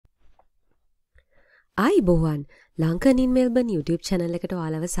ආයිබෝවන් Lankan ඉන් Melbourne YouTube channel එකට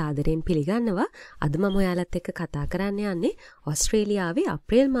ඔයාලව සාදරයෙන් පිළිගන්නවා. අද මම ඔයාලත් එක්ක කතා කරන්න යන්නේ ඕස්ට්‍රේලියාවේ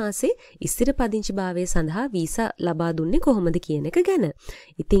අප්‍රේල් මාසේ ස්ථිර පදිංචිභාවය සඳහා වීසා ලබා දුන්නේ කොහොමද කියන එක ගැන.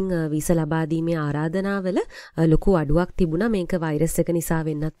 ඉතින් වීසා ලබා දීමේ ආරාධනාවල ලොකු අඩුවක් තිබුණා. මේක වෛරස් එක නිසා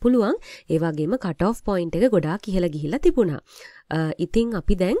වෙන්නත් පුළුවන්. ඒ වගේම කට් ඔෆ් පොයින්ට් එක ගොඩාක් ඉහළ ගිහිලා තිබුණා. ඉතින්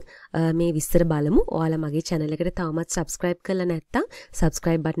අපි දැන් මේ විස්තර බලමු. ඔයාලා මගේ channel එකට තවමත් subscribe කරලා නැත්නම්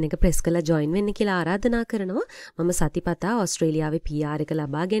subscribe button එක press කරලා join වෙන්න කියලා ආරාධනා කරනවා. මම සතිපතා ඕස්ට්‍රේලියාවේ PR එක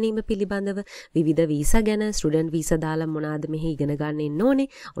ලබා ගැනීම පිළිබඳව විවිධ වීසා ගැන ස්ටුඩන්ට් වීසා දාලා මොනවාද මෙහි ඉගෙන ගන්න ඉන්න ඕනේ.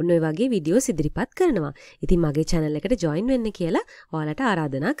 ඔන්න ඔය වගේ වීඩියෝස් ඉදිරිපත් කරනවා. ඉතින් මගේ channel එකට join වෙන්න කියලා ඔයාලට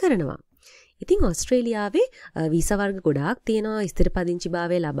ආරාධනා කරනවා. ඉතින් ඕස්ට්‍රේලියාවේ වීසා වර්ග ගොඩාක් තියෙනවා ස්ථිර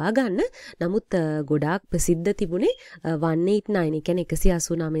පදිංචිභාවය ලබා ගන්න. නමුත් ගොඩාක් ප්‍රසිද්ධ තිබුණේ 189 ඒ කියන්නේ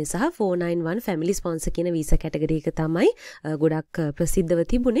 189 සහ 491 family sponsor කියන වීසා කැටගරි එක තමයි ගොඩක් ප්‍රසිද්ධව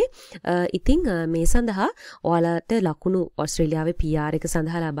තිබුණේ. ඉතින් මේ සඳහා ඔයාලට ලකුණු ඕස්ට්‍රේලියාවේ PR එක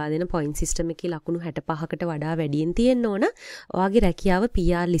සඳහා ලබා දෙන point system එකේ ලකුණු 65කට වඩා වැඩියෙන් තියෙන්න ඕන. ඔයාගේ රැකියාව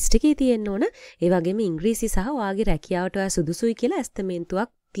PR list එකේ තියෙන්න ඕන. ඒ වගේම ඉංග්‍රීසි සහ ඔයාගේ රැකියාවට ඔයා සුදුසුයි කියලා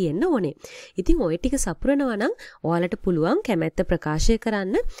ඇස්තමේන්තුවක් තියෙන්න ඕනේ. ඉතින් ඔය ටික සපුරනවා නම් ඔයාලට පුළුවන් කැමැත්ත ප්‍රකාශය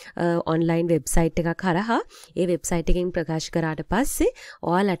කරන්න ඔන්ලයින් වෙබ්සයිට් එකක් හරහා. ඒ වෙබ්සයිට් එකෙන් ප්‍රකාශ කරාට පස්සේ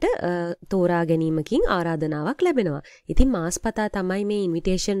ඔයාලට තෝරා ගැනීමකින් ආරාධනාවක් ලැබෙනවා. ඉතින් මාස්පතා තමයි මේ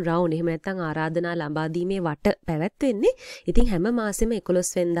ඉන්විටේෂන් රවුන්ඩ් එහෙම නැත්නම් ආරාධනා ලබා දීමේ වට පැවැත්වෙන්නේ. ඉතින් හැම මාසෙම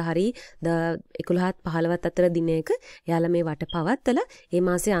 11 වෙනිදා හරි 11ත් 15ත් අතර දිනයක එයාලා මේ වට පවත්වලා ඒ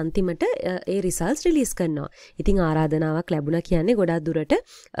මාසේ අන්තිමට ඒ රිසල්ට්ස් රිලීස් කරනවා. ඉතින් ආරාධනාවක් ලැබුණා කියන්නේ ගොඩක් දුරට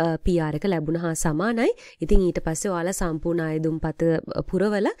PR එක ලැබුණ හා සමානයි. ඉතින් ඊට පස්සේ ඔයාලා සම්පූර්ණ ආයුධම්පත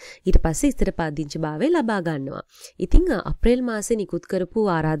පුරවලා ඊට පස්සේ ස්ථිර පදිංචිභාවය ලබා ගන්නවා. ඉතින් අප්‍රේල් මාසේ නිකුත් කරපු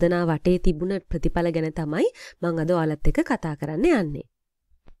ආරාධනා වටේ තිබුණ ප්‍රතිඵල ගැන තමයි මම අද ඔයාලත් එක්ක කතා කරන්න යන්නේ.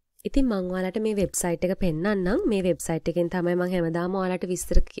 ඉතින් මම ඔයාලට මේ වෙබ්සයිට් එක පෙන්නන්නම්. මේ වෙබ්සයිට් එකෙන් තමයි මම හැමදාම ඔයාලට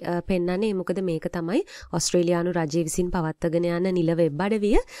විස්තර පෙන්නන්නේ. මොකද මේක තමයි ඕස්ට්‍රේලියානු රජය විසින් පවත්වාගෙන යන නිල වෙබ්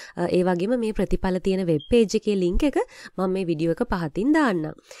අඩවිය. ඒ වගේම මේ ප්‍රතිඵල තියෙන වෙබ් පේජ් එකේ link එක මම මේ වීඩියෝ එක පහතින්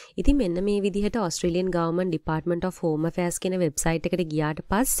දාන්නම්. ඉතින් මෙන්න මේ විදිහට Australian Government Department of Home Affairs කියන වෙබ්සයිට් එකට ගියාට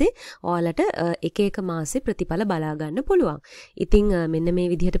පස්සේ ඔයාලට එක එක මාසේ ප්‍රතිඵල බලා ගන්න පුළුවන්. ඉතින් මෙන්න මේ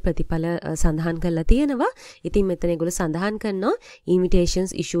විදිහට ප්‍රතිඵල සඳහන් කරලා තියෙනවා. ඉතින් මෙතන ඒගොල්ලෝ සඳහන් කරනවා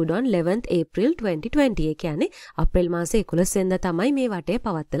invitations issued on 11th April 2020. ඒ කියන්නේ අප්‍රේල් මාසේ 11 වෙනිදා තමයි මේ වටය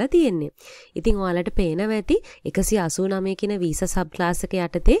පවත්වලා තියෙන්නේ. ඉතින් ඔයාලට පේනවා ඇති 189 කියන වීසා සබ් ක්ලාස් එක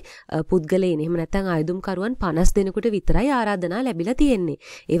යටතේ පුද්ගලයන් එහෙම නැත්නම් ආයුධම්කරුවන් 50 දෙනෙකුට විතරයි ආරාධනා ලැබිලා තියෙන්නේ.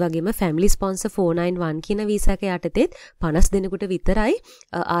 ඒ වගේම family sponsor 491 කියන වීසා එක යටතේත් 50 දෙනෙකුට විතරයි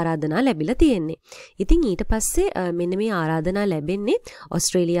ආරාධනා ලැබිලා තියෙන්නේ. ඉතින් ඊට පස්සේ මෙන්න මේ ආරාධනා ලැබෙන්නේ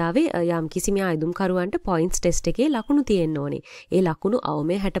ඕස්ට්‍රේලියාවේ යම්කිසි මේ ආයුධම්කරුවන්ට points test එකේ ලකුණු තියෙන්න ඕනේ. ඒ ලකුණු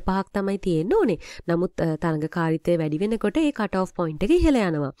අවමේ 65ක් තමයි තියෙන්න ඕනේ. නමුත් තරඟකාරීත්වය වැඩි වෙනකොට ඒ කට් ඔෆ් පොයින්ට් එක ඉහළ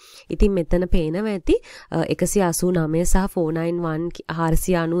යනවා. ඉතින් මෙතන පේනවා ඇති 189 සහ 491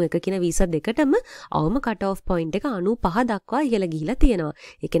 491 කියන වීසා දෙකටම අවම කට් ඔෆ් පොයින්ට් එක 95 දක්වා ඉහළ ගිහිලා තියෙනවා.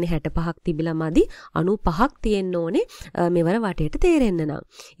 ඒ කියන්නේ 65ක් තිබිලා මදි 95ක් තියෙන්න ඕනේ මෙවර වටේට තේරෙන්න නම්.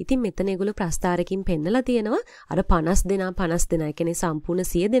 ඉතින් මෙතන ඒගොල්ලෝ ප්‍රස්තාරකින් පෙන්නලා තියෙනවා අර 50 දෙනා ඒ කියන්නේ සම්පූර්ණ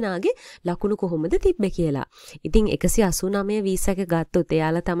 100 දෙනාගේ ලකුණු කොහොමද තිබ්බේ කියලා. ඉතින් 189 වීසා එක ගත්තොත්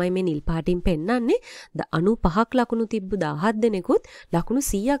එයාලා තමයි මේ නිල් පාටින් පෙන්නන්නේ 95ක් ලකුණු තිබ්බු 17 දෙනෙකුත් ලකුණු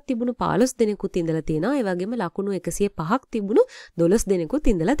 100ක් තිබුණු 15 දෙනෙකුත් ඉඳලා තියෙනවා. ඒ වගේම ලකුණු 105ක් තිබුණු 12 දෙනෙකුත්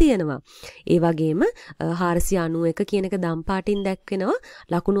ඉඳලා තියෙනවා. ඒ වගේම 491 කියන එක දම් පාටින් දැක්වෙනවා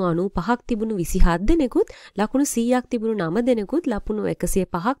ලකුණු 95ක් තිබුණු 27 දෙනෙකුත් ලකුණු 100ක් තිබුණු 9 දෙනෙකුත් ලකුණු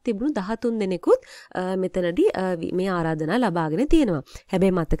 105ක් තිබුණු 13 දෙනෙකුත් මෙතනදී මේ ආරාධනා ලබාගෙන තියෙනවා.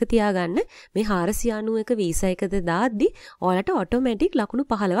 හැබැයි මතක තියාගන්න මේ 491 වීසා එකද දාද්දි ඔයාලට ඔටෝමැටික් ලකුණු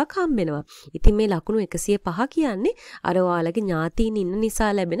 15ක් හම්බෙනවා. ඉතින් මේ ලකුණු 105 කියන්නේ අර ඔයාලගේ ඥාතීන් ඉන්න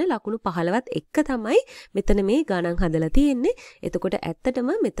නිසා ලැබෙන ලකුණු 15ත් එක්ක තමයි මෙතන මේ ගණන් හදලා තියෙන්නේ. එතකොට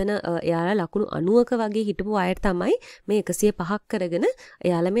ඇත්තටම මෙතන එයාලා ලකුණු 90ක වගේ හිටපු අයට තමයි මේ 105ක් කරගෙන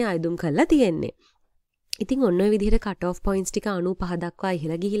එයාලා මේ ආයුධම් කරලා තියෙන්නේ. ඉතින් ඔන්න ඔය විදිහට කට් ඔෆ් පොයින්ට්ස් ටික 95 දක්වා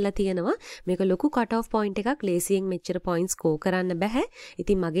ඉහළ ගිහිල්ලා තියෙනවා. මේක ලොකු කට් ඔෆ් පොයින්ට් එකක්. ලේසියෙන් මෙච්චර පොයින්ට්ස් ස්කෝර් කරන්න බෑ.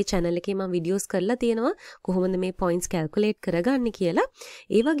 ඉතින් මගේ channel එකේ මම වීඩියෝස් කරලා තියෙනවා කොහොමද මේ පොයින්ට්ස් කැල්කියුලේට් කරගන්නේ කියලා.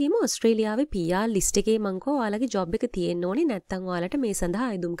 ඒ වගේම ඕස්ට්‍රේලියාවේ PR list එකේ මං කෝ ඔයාලගේ job එක තියෙන්න ඕනේ නැත්නම් ඔයාලට මේ සඳහා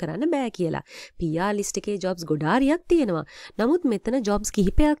ආයුධම් කරන්න බෑ කියලා. PR list එකේ jobs ගොඩාරියක් තියෙනවා. නමුත් මෙතන jobs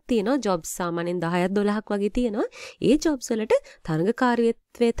කිහිපයක් තියෙනවා. jobs සාමාන්‍යයෙන් 10ක් 12ක් වගේ තියෙනවා. ඒ jobs වලට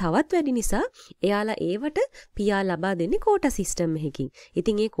තරඟකාරීත්වය තවත් වැඩි නිසා එයාලා ඒවට ඒගොල්ලන්ට PR ලබා දෙන්නේ කෝටා සිස්ටම් එකකින්.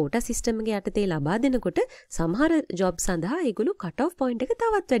 ඉතින් ඒ කෝටා සිස්ටම් එක යටතේ ලබා දෙනකොට සමහර ජොබ් සඳහා ඒගොල්ලෝ කට් ඔෆ් පොයින්ට් එක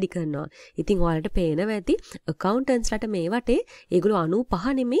තවත් වැඩි කරනවා. ඉතින් ඔයාලට පේනවා ඇති accountants-ලාට මේ වටේ ඒගොල්ලෝ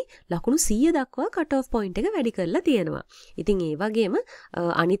 95 නෙමෙයි ලකුණු 100 දක්වා කට් ඔෆ් පොයින්ට් එක වැඩි කරලා තියෙනවා. ඉතින් ඒ වගේම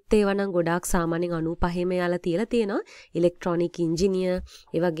අනිත් ඒවා නම් ගොඩාක් සාමාන්‍යයෙන් 95ම යාලා තියලා තියෙනවා. ඉලෙක්ට්‍රොනික ඉංජිනියර්,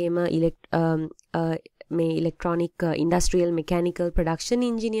 ඒ වගේම මේ ඉලෙක්ට්‍රොනික ඉන්ඩස්ට්‍රියල් මෙකැනිකල් ප්‍රොඩක්ෂන්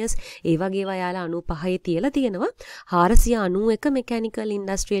ඉන්ජිනියර්ස් ඒ වගේ යාලා 95 තියලා තියෙනවා. 491 මෙකැනිකල්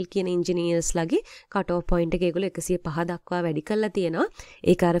ඉන්ඩස්ට්‍රියල් කියන ඉන්ජිනියර්ස්ලාගේ කට් ඔෆ් පොයින්ට් එක ඒගොල්ලෝ 105 දක්වා වැඩි කරලා තියෙනවා.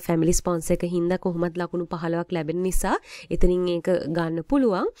 ඒක අර ෆැමිලි ස්පොන්සර් එක හින්දා කොහොමද ලකුණු 15ක් ලැබෙන නිසා එතනින් ඒක ගන්න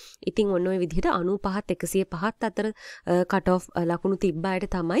පුළුවන්. ඉතින් ඔන්න ඔය විදිහට 95ත් 105ත් අතර කට් ඔෆ් ලකුණු තිබ්බ අයට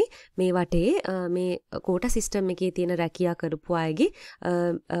තමයි මේ වටේ මේ කෝටා සිස්ටම් එකේ තියෙන රැකියා කරපු අයගේ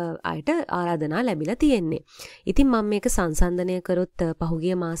අයට ආරාධනා ලැබිලා තියෙනවා. ඉතින් මම මේක සංසන්දනය කරොත්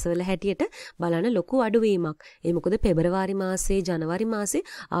පහුගිය මාසවල හැටියට බලන ලොකු අඩුවීමක්. ඒ මොකද පෙබරවාරි මාසේ ජනවාරි මාසේ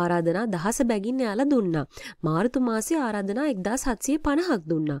ආරාධනා 1000 බැගින් යාලා දුන්නා. මාර්තු මාසේ ආරාධනා 1750ක්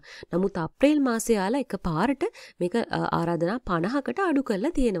දුන්නා. නමුත් අප්‍රේල් මාසේ යාලා එකපාරට මේක ආරාධනා 50කට අඩු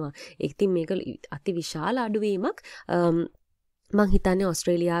කරලා තියෙනවා. ඉතින් මේක අති විශාල අඩුවීමක්. මං හිතන්නේ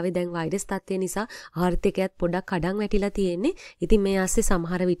ඕස්ට්‍රේලියාවේ දැන් වෛරස් තත්ත්වය නිසා ආර්ථිකයත් පොඩක් කඩන් වැටිලා තියෙන්නේ. ඉතින් මේ ASCII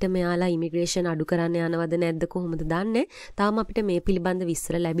සමහර විට මෙයාලා ඉමිග්‍රේෂන් අඩු කරන්න යනවද නැද්ද කොහොමද දන්නේ. තාම අපිට මේ පිළිබඳ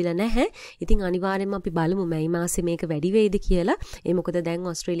විස්තර ලැබිලා නැහැ. ඉතින් අනිවාර්යෙන්ම අපි බලමු මේ මාසේ මේක වැඩි වෙයිද කියලා. ඒ මොකද දැන්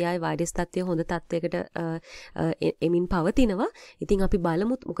ඕස්ට්‍රේලියාවේ වෛරස් තත්ත්වය හොඳ තත්ත්වයකට එමින් පවතිනවා. ඉතින් අපි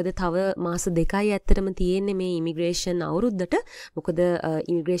බලමු. මොකද තව මාස 2යි ඇත්තටම තියෙන්නේ මේ ඉමිග්‍රේෂන් අවුරුද්දට. මොකද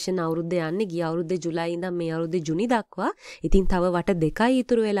ඉමිග්‍රේෂන් අවුරුද්ද යන්නේ ගිය අවුරුද්දේ ජුලයි ඉඳන් මේ අවුරුද්දේ ජුනි දක්වා. ඉතින් වට 2යි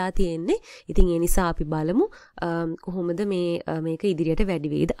ඉතුරු වෙලා තියෙන්නේ. ඉතින් ඒ නිසා අපි බලමු කොහොමද මේක ඉදිරියට වැඩි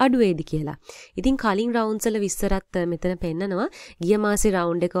වෙයිද අඩු වෙයිද කියලා. ඉතින් කලින් රවුන්ඩ්ස් වල විස්තරත් මෙතන පෙන්නනවා. ගිය මාසේ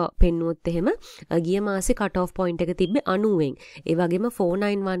රවුන්ඩ් එක පෙන්නුවොත් එහෙම ගිය මාසේ කට් ඔෆ් පොයින්ට් එක තිබ්බේ 90න්. ඒ වගේම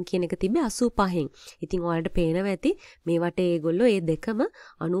 491 කියන එක තිබ්බේ 85න්. ඉතින් ඔයාලට පේනවා ඇති මේ වටේ ඒගොල්ලෝ මේ දෙකම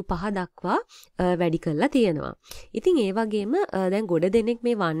 95 දක්වා වැඩි කරලා තියෙනවා. ඉතින් ඒ වගේම දැන් ගොඩ දෙනෙක්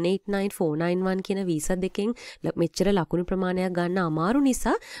මේ 189 491 කියන වීසා දෙකෙන් මෙච්චර ලකුණු ප්‍රමාණයක් ගන්න අමාරු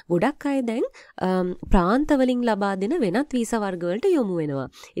නිසා ගොඩක් අය දැන් ප්‍රාන්ත වලින් ලබා දෙන වෙනත් වීසා වර්ග වලට යොමු වෙනවා.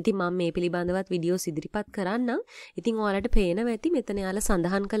 ඉතින් මම මේ පිළිබඳවත් වීඩියෝස් ඉදිරිපත් කරන්නම්. ඉතින් ඔයාලට පේනවා ඇති මෙතන යාලා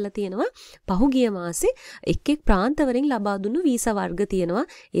සඳහන් කරලා තියෙනවා පහුගිය මාසේ එක් ප්‍රාන්ත වලින් ලබා දුන්නු වීසා වර්ග තියෙනවා.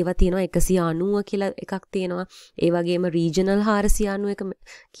 ඒවා තියෙනවා 190 කියලා එකක් තියෙනවා. ඒ වගේම රීජනල් 491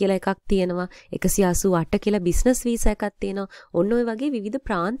 කියලා එකක් තියෙනවා. 188 කියලා බිස්නස් වීසා එකක් තියෙනවා. ඔන්න ඔය වගේ විවිධ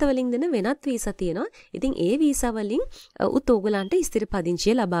ප්‍රාන්ත වලින් දෙන වෙනත් වීසා තියෙනවා. ඉතින් ඒ වීසා වලින් ඔයගලන්ට ස්ථිර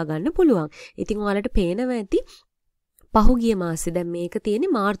පදිංචිය ලබා ගන්න පුළුවන්. ඉතින් ඔයාලට පේනවා ඇති පහුගිය මාසේ දැන් මේක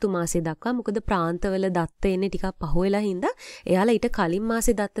තියෙන්නේ මාර්තු මාසේ දක්වා. මොකද ප්‍රාන්තවල දත්ත එන්නේ ටිකක් පහුවෙලා හින්දා එයාලා ඊට කලින්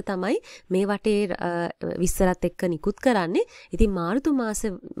මාසේ දත්ත තමයි මේ වටේ විස්තරත් එක්ක නිකුත් කරන්නේ. ඉතින් මාර්තු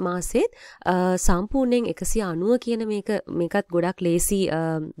මාසෙත් සම්පූර්ණයෙන් 190 කියන මේකත් ගොඩක් ලේසි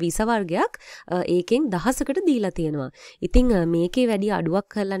වීසා වර්ගයක්. ඒකෙන් 1000කට දීලා තියෙනවා. ඉතින් මේකේ වැඩි අඩුවක්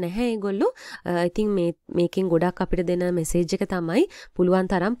කරලා නැහැ ඒගොල්ලෝ. ඉතින් මේකෙන් ගොඩක් අපිට දෙන මෙසේජ් එක තමයි පුළුවන්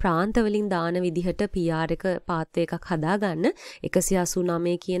තරම් ප්‍රාන්ත වලින් දාන විදිහට PR එක පාත්වය එකක් හදාගන්න.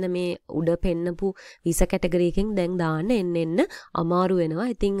 189 කියන මේ උඩ පෙන්නපු වීසා කැටගරි එකෙන් දැන් දාන්න එන්න අමාරු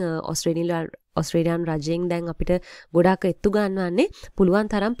වෙනවා. ඉතින් ඔස්ට්‍රේලියානු රජයෙන් දැන් අපිට ගොඩක් එත්තු ගන්නවන්නේ පුළුවන්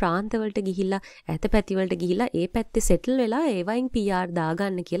තරම් ප්‍රාන්තවලට ගිහිල්ලා ඈත පැතිවලට ගිහිල්ලා ඒ පැත්තේ සෙටල් වෙලා ඒවයින් PR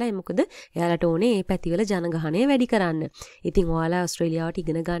දාගන්න කියලා. ඒ මොකද එයාලට ඕනේ ඒ පැතිවල ජනගහනය වැඩි කරන්න. ඉතින් ඔයාලා ඔස්ට්‍රේලියාවට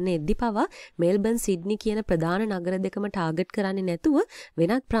ඉගෙන ගන්න එද්දි පවා මෙල්බන් සිඩ්නි කියන ප්‍රධාන නගර දෙකම ටාගට් කරන්නේ නැතුව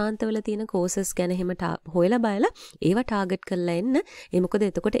වෙනත් ප්‍රාන්තවල තියෙන කෝසස් ගැන එහෙම හොයලා බලලා ඒවා ටාගට් කරලා එන්න. ඒ මොකද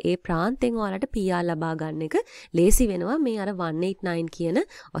එතකොට ඒ ප්‍රාන්තෙන් ඔයාලට PR ලබා ගන්න එක ලේසි වෙනවා. මේ අර 189 කියන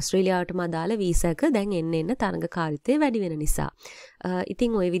ඔස්ට්‍රේලියාවටම අදාළ වීසා එක දැන් එන්න තරඟකාරීත්වය වැඩි වෙන නිසා.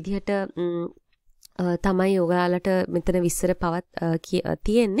 ඉතින් ওই විදිහට තමයි ඔයාලට මෙතන විස්තර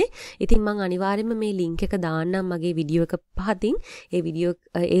තියෙන්නේ. ඉතින් මම අනිවාර්යයෙන්ම මේ link එක දාන්නම් මගේ වීඩියෝ එක පහතින්.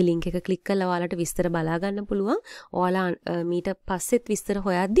 ඒ link එක ක්ලික් කරලා ඔයාලට විස්තර බලා ගන්න පුළුවන්. ඔයාලා මීට පස්සෙත් විස්තර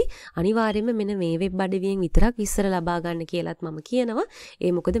හොයද්දි අනිවාර්යයෙන්ම මෙන්න මේ වෙබ් අඩවියෙන් විතරක් විස්තර ලබා ගන්න කියලාත් මම කියනවා.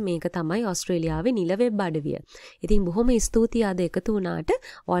 ඒ මොකද මේක තමයි ඕස්ට්‍රේලියාවේ නිල වෙබ් අඩවිය. ඉතින් බොහොම ස්තුතියි අද එකතු වුණාට.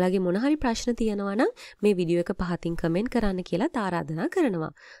 ඔයාලගේ මොන හරි ප්‍රශ්න තියෙනවා නම් මේ වීඩියෝ එක පහතින් කමෙන්ට් කරන්න කියලා ආරාධනා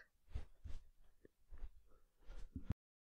කරනවා.